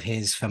friend of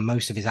his for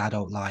most of his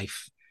adult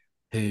life,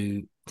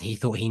 who he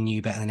thought he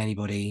knew better than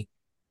anybody.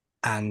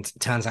 And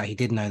turns out he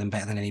did know them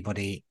better than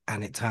anybody.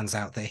 And it turns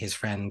out that his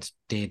friend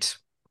did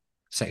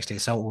sexually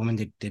assault a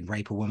woman, did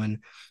rape a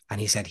woman.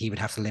 And he said he would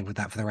have to live with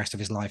that for the rest of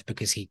his life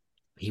because he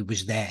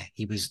was there.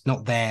 He was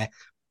not there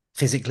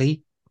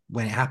physically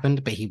when it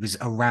happened, but he was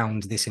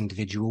around this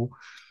individual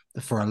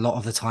for a lot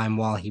of the time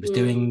while he was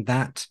doing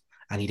that,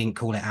 and he didn't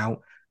call it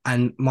out.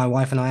 And my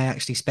wife and I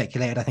actually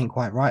speculated, I think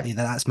quite rightly,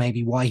 that that's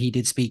maybe why he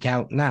did speak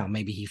out now.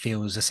 Maybe he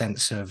feels a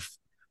sense of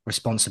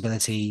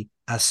responsibility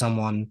as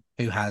someone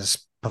who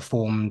has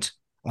performed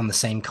on the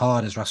same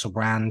card as Russell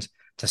Brand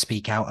to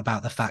speak out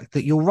about the fact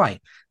that you're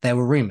right, there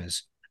were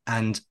rumors.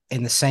 And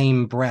in the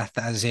same breath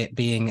as it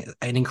being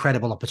an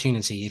incredible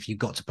opportunity if you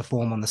got to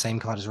perform on the same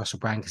card as Russell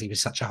Brand because he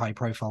was such a high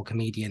profile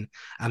comedian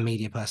and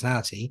media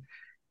personality,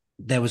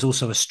 there was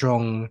also a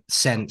strong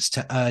sense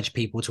to urge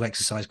people to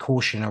exercise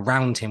caution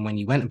around him when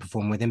you went and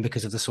performed with him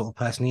because of the sort of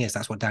person he is.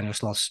 That's what Daniel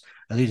Sloss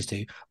alluded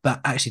to.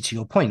 But actually, to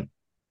your point,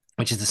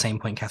 which is the same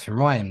point Catherine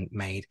Ryan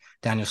made,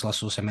 Daniel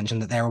Sloss also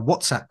mentioned that there are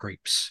WhatsApp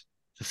groups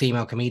for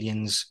female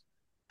comedians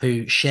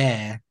who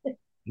share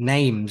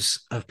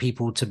names of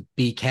people to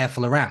be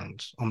careful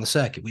around on the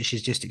circuit, which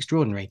is just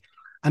extraordinary.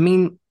 I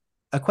mean,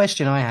 a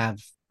question I have,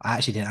 I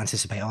actually didn't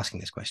anticipate asking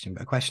this question,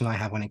 but a question I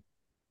have when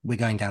we're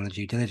going down the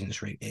due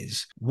diligence route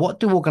is, what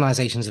do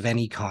organizations of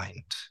any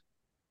kind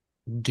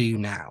do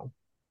now?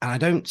 And I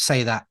don't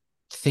say that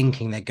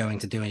thinking they're going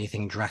to do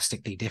anything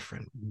drastically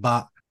different,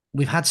 but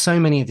we've had so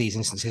many of these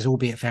instances,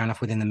 albeit fair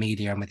enough within the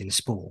media and within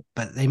sport,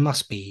 but they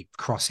must be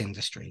cross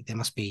industry. They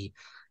must be,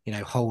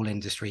 whole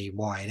industry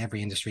wide.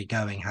 Every industry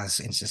going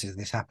has instances of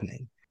this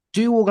happening.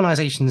 Do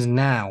organizations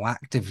now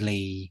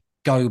actively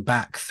go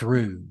back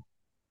through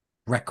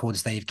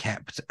records they've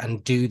kept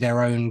and do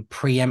their own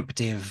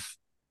preemptive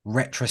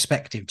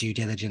retrospective due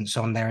diligence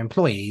on their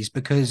employees,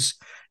 because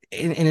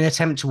in an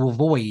attempt to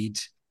avoid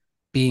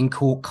being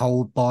caught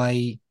cold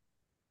by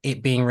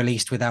it being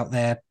released without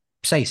their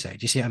say so? Do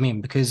you see what I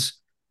mean? Because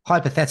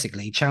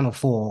hypothetically, Channel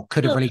 4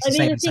 could have Well, released I a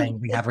mean, I statement think saying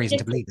we it's have reason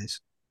to different. believe this.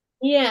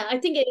 Yeah, I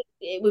think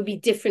it would be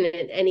different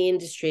in any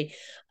industry.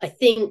 I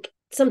think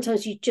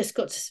sometimes you just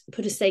got to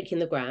put a stake in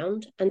the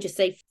ground and just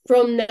say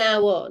from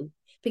now on,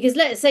 because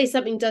let's say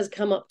something does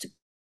come up to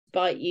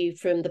bite you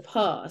from the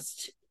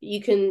past, you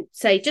can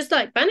say, just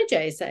like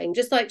Banijay is saying,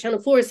 just like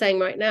Channel 4 is saying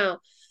right now,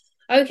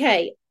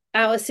 okay,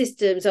 our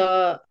systems,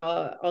 our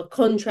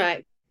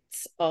contracts,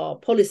 our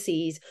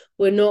policies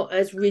were not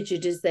as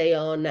rigid as they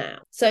are now.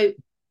 So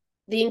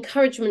the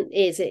encouragement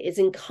is it is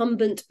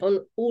incumbent on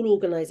all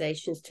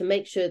organizations to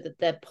make sure that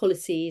their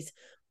policies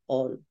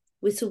on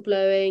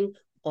whistleblowing,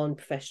 on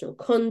professional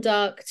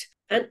conduct,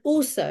 and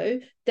also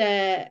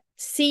their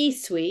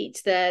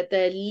C-suite, their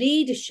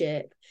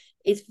leadership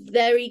is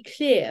very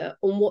clear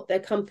on what their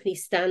company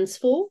stands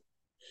for,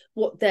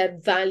 what their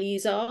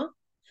values are,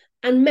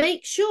 and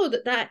make sure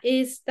that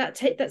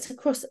that's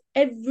across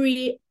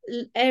every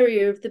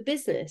area of the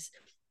business,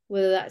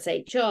 whether that's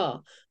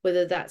HR,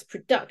 whether that's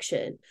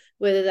production,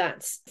 whether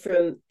that's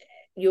from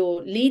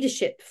your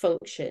leadership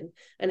function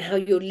and how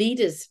your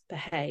leaders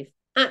behave.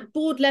 At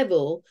board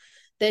level,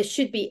 there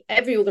should be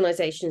every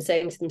organization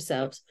saying to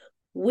themselves,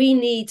 we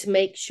need to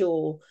make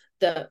sure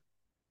that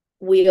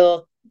we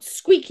are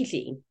squeaky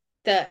clean,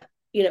 that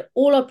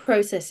all our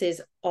processes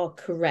are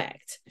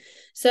correct.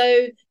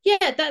 So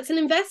yeah, that's an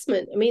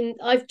investment. I mean,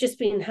 I've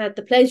just had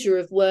the pleasure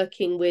of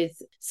working with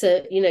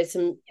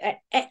some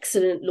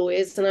excellent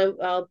lawyers, and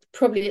I'll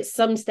probably at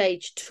some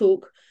stage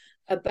talk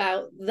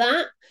about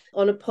that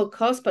on a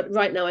podcast, but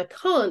right now I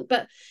can't.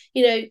 But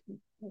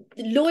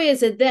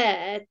lawyers are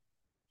there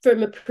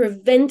from a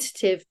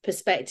preventative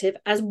perspective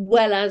as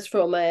well as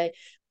from a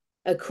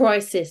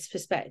crisis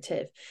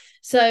perspective.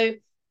 So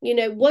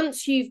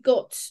once you've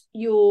got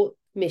your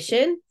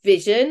mission,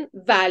 vision,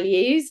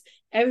 values,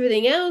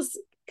 everything else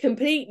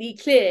completely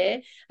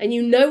clear, and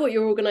you know what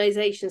your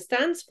organization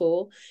stands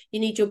for, you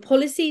need your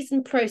policies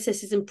and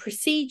processes and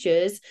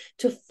procedures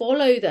to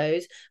follow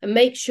those and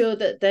make sure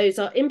that those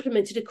are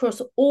implemented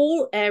across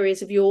all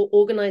areas of your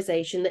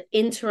organization that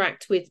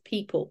interact with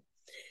people.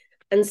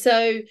 And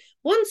so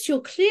once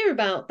you're clear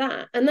about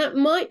that, and that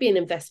might be an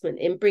investment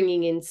in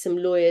bringing in some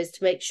lawyers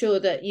to make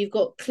sure that you've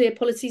got clear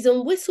policies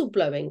on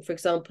whistleblowing, for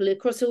example,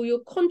 across all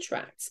your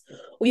contracts,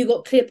 or you've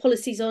got clear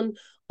policies on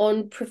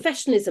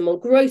professionalism, on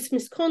gross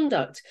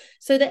misconduct,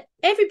 so that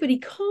nobody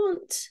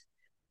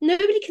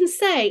can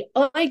say,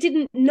 I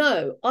didn't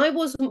know, I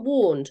wasn't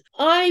warned,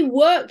 I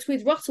worked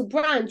with Russell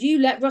Brand, you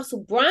let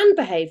Russell Brand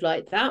behave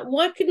like that,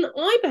 why couldn't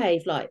I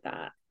behave like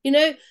that?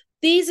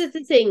 These are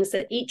the things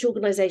that each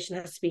organization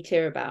has to be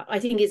clear about. I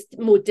think it's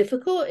more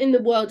difficult in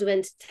the world of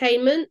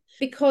entertainment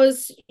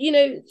because,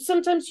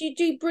 sometimes you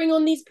do bring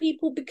on these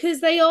people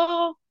because they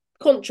are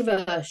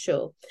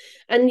controversial.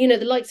 And,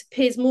 the likes of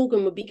Piers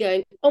Morgan would be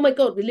going, oh my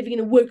God, we're living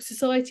in a woke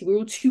society. We're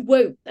all too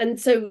woke. And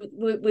so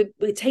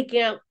we're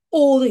taking out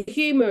all the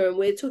humor and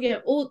we're taking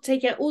out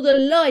all the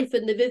life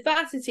and the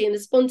vivacity and the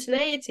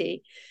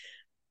spontaneity.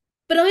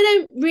 But I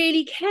don't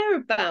really care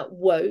about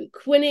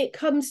woke when it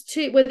comes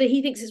to whether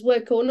he thinks it's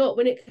woke or not,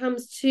 when it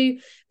comes to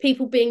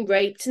people being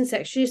raped and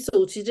sexually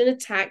assaulted and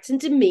attacked and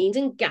demeaned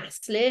and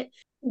gaslit.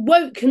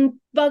 Woke can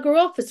bugger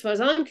off as far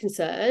as I'm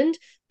concerned,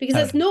 because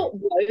that's Totally. not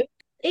woke.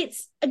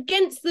 It's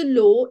against the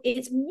law.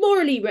 It's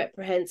morally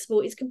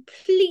reprehensible. It's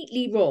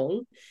completely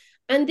wrong.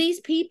 And these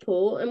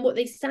people and what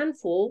they stand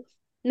for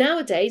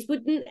nowadays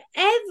wouldn't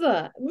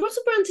ever,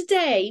 Russell Brand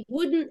today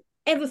wouldn't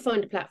ever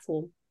find a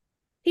platform.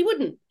 He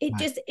wouldn't. It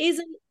Right. just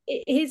isn't.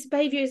 His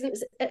behavior isn't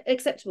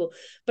acceptable.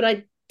 But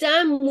I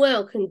damn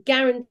well can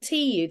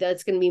guarantee you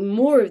there's going to be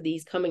more of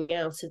these coming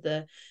out of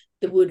the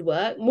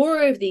woodwork,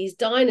 more of these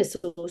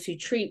dinosaurs who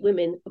treat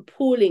women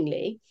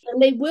appallingly, and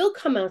they will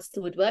come out of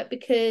the woodwork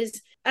because,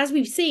 as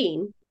we've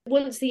seen,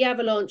 once the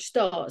avalanche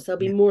starts, there'll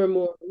be Yeah. more and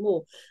more and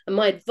more. And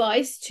my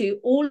advice to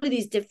all of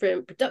these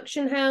different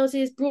production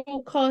houses,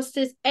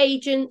 broadcasters,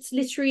 agents,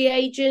 literary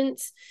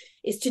agents,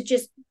 is to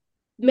just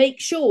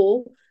make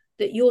sure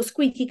that you're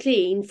squeaky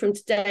clean from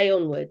today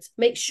onwards.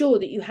 Make sure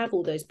that you have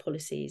all those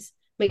policies.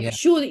 Make Yeah.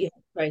 sure that you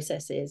have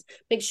processes.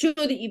 Make sure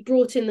that you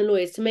brought in the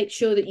lawyers to make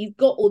sure that you've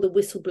got all the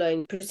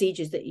whistleblowing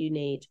procedures that you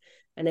need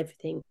and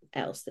everything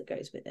else that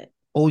goes with it.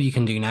 All you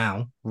can do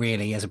now,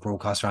 really, as a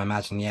broadcaster, I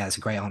imagine, yeah, it's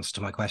a great answer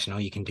to my question.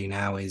 All you can do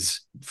now is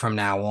from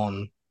now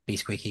on be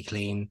squeaky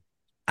clean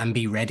and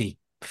be ready.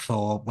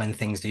 for when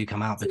things do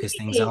come out, because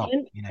things Absolutely. are,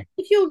 And you know.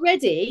 if you're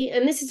ready,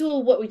 and this is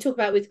all what we talk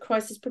about with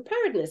crisis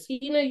preparedness,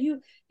 you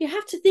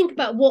have to think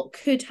about what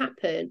could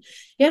happen.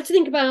 You have to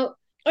think about,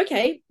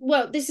 okay,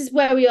 well, this is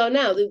where we are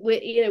now. That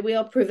we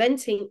are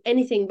preventing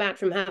anything bad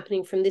from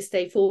happening from this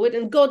day forward.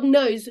 And God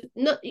knows,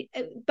 not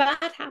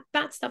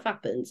bad stuff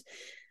happens.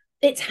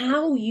 It's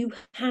how you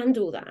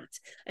handle that,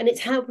 and it's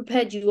how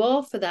prepared you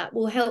are for that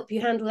will help you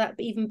handle that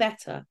even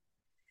better.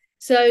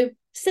 So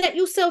set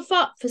yourself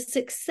up for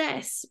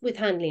success with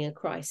handling a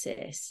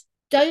crisis.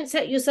 Don't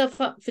set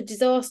yourself up for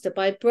disaster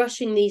by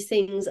brushing these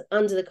things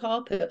under the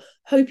carpet,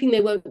 hoping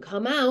they won't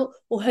come out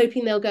or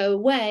hoping they'll go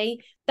away.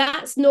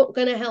 That's not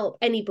going to help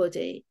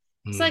anybody.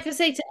 It's Mm. like I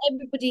say to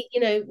everybody,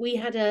 we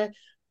had a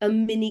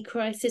mini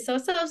crisis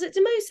ourselves at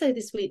Demoso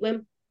this week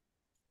when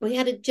we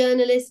had a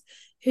journalist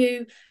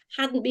who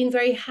hadn't been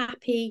very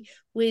happy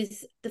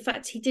with the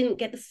fact he didn't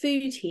get the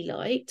food he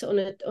liked on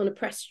a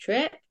press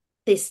trip.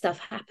 This stuff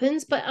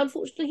happens, but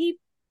unfortunately he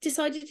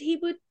decided he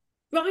would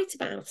write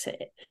about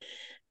it.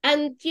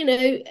 And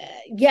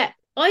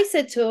I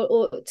said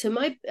to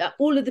my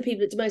all of the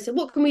people at Demosa,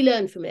 what can we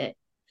learn from it?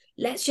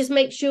 Let's just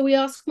make sure we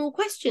ask more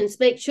questions,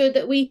 make sure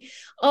that we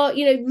are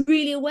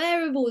really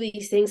aware of all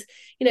these things.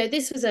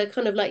 This was a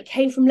kind of like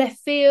came from left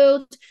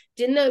field,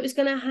 didn't know it was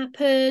going to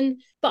happen,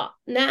 but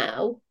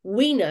now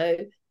we know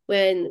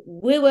when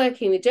we're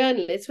working with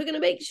journalists, we're going to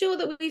make sure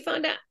that we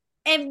find out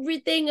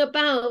everything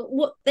about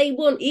what they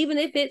want, even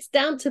if it's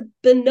down to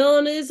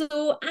bananas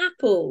or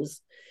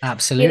apples.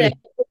 Absolutely.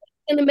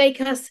 Going to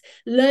make us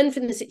learn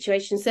from the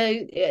situation, so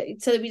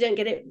that we don't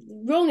get it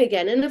wrong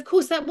again. And of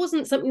course, that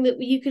wasn't something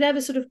that you could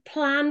ever sort of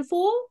plan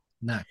for.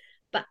 No.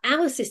 But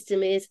our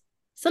system is,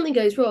 something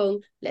goes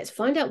wrong, let's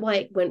find out why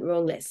it went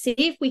wrong. Let's see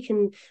if we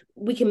can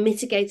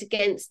mitigate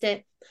against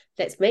it.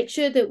 Let's make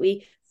sure that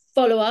we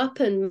follow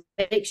up and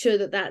make sure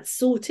that that's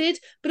sorted.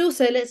 But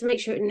also, let's make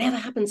sure it never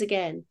happens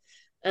again.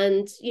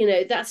 And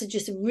that's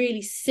just a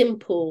really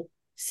simple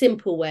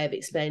way of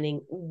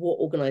explaining what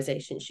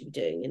organizations should be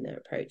doing in their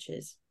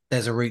approaches.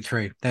 There's a route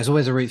through. There's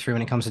always a route through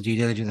when it comes to due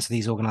diligence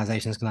these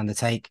organizations can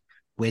undertake.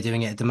 We're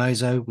doing it at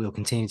Demoso. We'll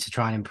continue to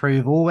try and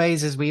improve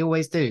always, as we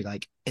always do.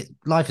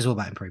 Life is all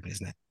about improvement,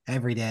 isn't it?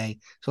 Every day,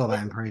 it's all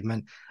about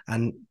improvement.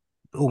 And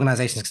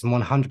organizations can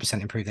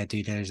 100% improve their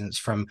due diligence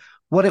from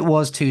what it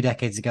was 2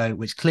 decades ago,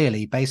 which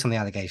clearly, based on the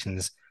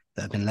allegations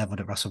that have been leveled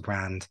at Russell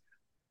Brand,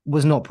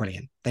 was not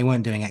brilliant. They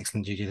weren't doing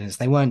excellent due diligence.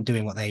 They weren't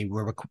doing what they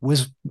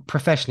was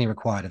professionally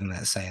required of them,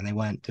 let's say, and they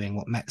weren't doing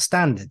what met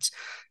standards.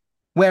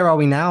 Where are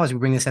we now as we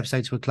bring this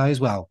episode to a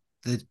close? Well,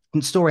 the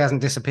story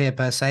hasn't disappeared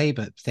per se,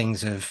 but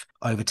things have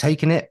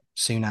overtaken it.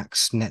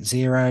 Sunak's net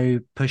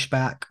zero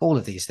pushback, all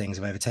of these things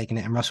have overtaken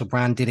it. And Russell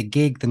Brand did a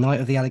gig the night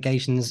of the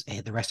allegations.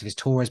 The rest of his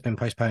tour has been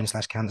postponed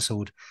 /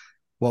 cancelled.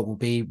 What will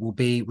be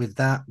with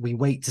that. We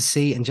wait to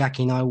see. And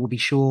Jackie and I will be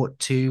sure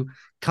to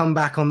come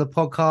back on the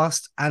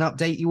podcast and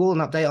update you all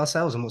and update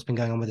ourselves on what's been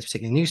going on with this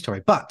particular news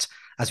story. But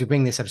as we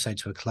bring this episode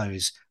to a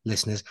close,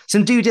 listeners,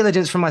 some due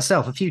diligence from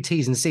myself, a few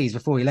T's and C's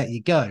before we let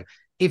you go.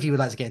 If you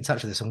would like to get in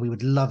touch with us, and we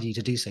would love you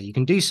to do so, you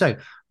can do so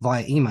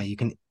via email. You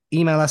can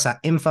email us at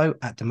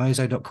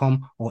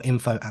info@demoso.com or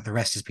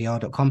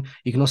info@therestispr.com.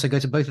 You can also go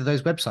to both of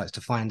those websites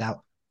to find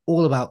out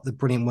all about the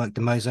brilliant work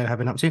Demoso have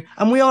been up to.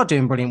 And we are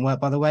doing brilliant work,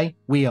 by the way.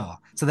 We are.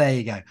 So there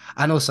you go.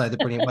 And also the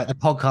brilliant work the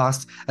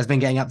podcast has been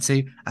getting up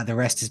to at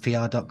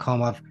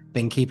therestispr.com. I've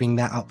been keeping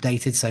that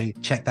updated, so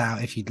check that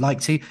out if you'd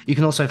like to. You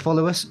can also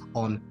follow us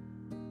on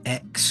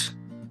X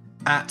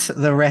at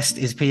The Rest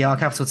Is PR,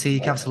 capital T,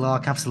 capital R,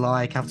 capital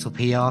I, capital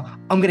PR.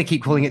 I'm going to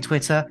keep calling it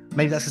Twitter.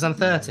 Maybe that's because I'm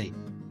 30.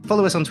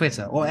 Follow us on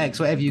Twitter or X,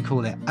 whatever you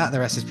call it, at The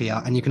Rest Is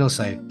PR. And you can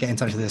also get in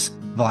touch with us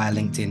via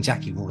LinkedIn.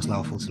 Jackie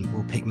Walls-Fulton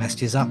will pick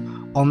messages up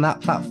on that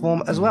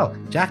platform as well.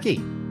 Jackie,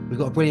 we've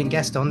got a brilliant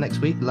guest on next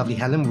week. Lovely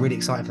Helen. We're really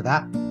excited for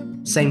that.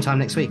 Same time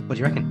next week. What do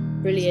you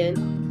reckon?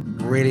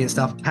 Brilliant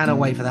stuff. Cannot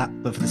wait for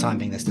that. But for the time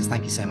being, listeners,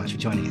 thank you so much for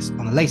joining us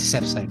on the latest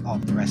episode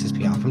of The Rest Is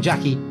PR. From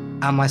Jackie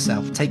and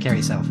myself, take care of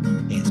yourself.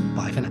 Here's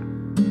bye for now.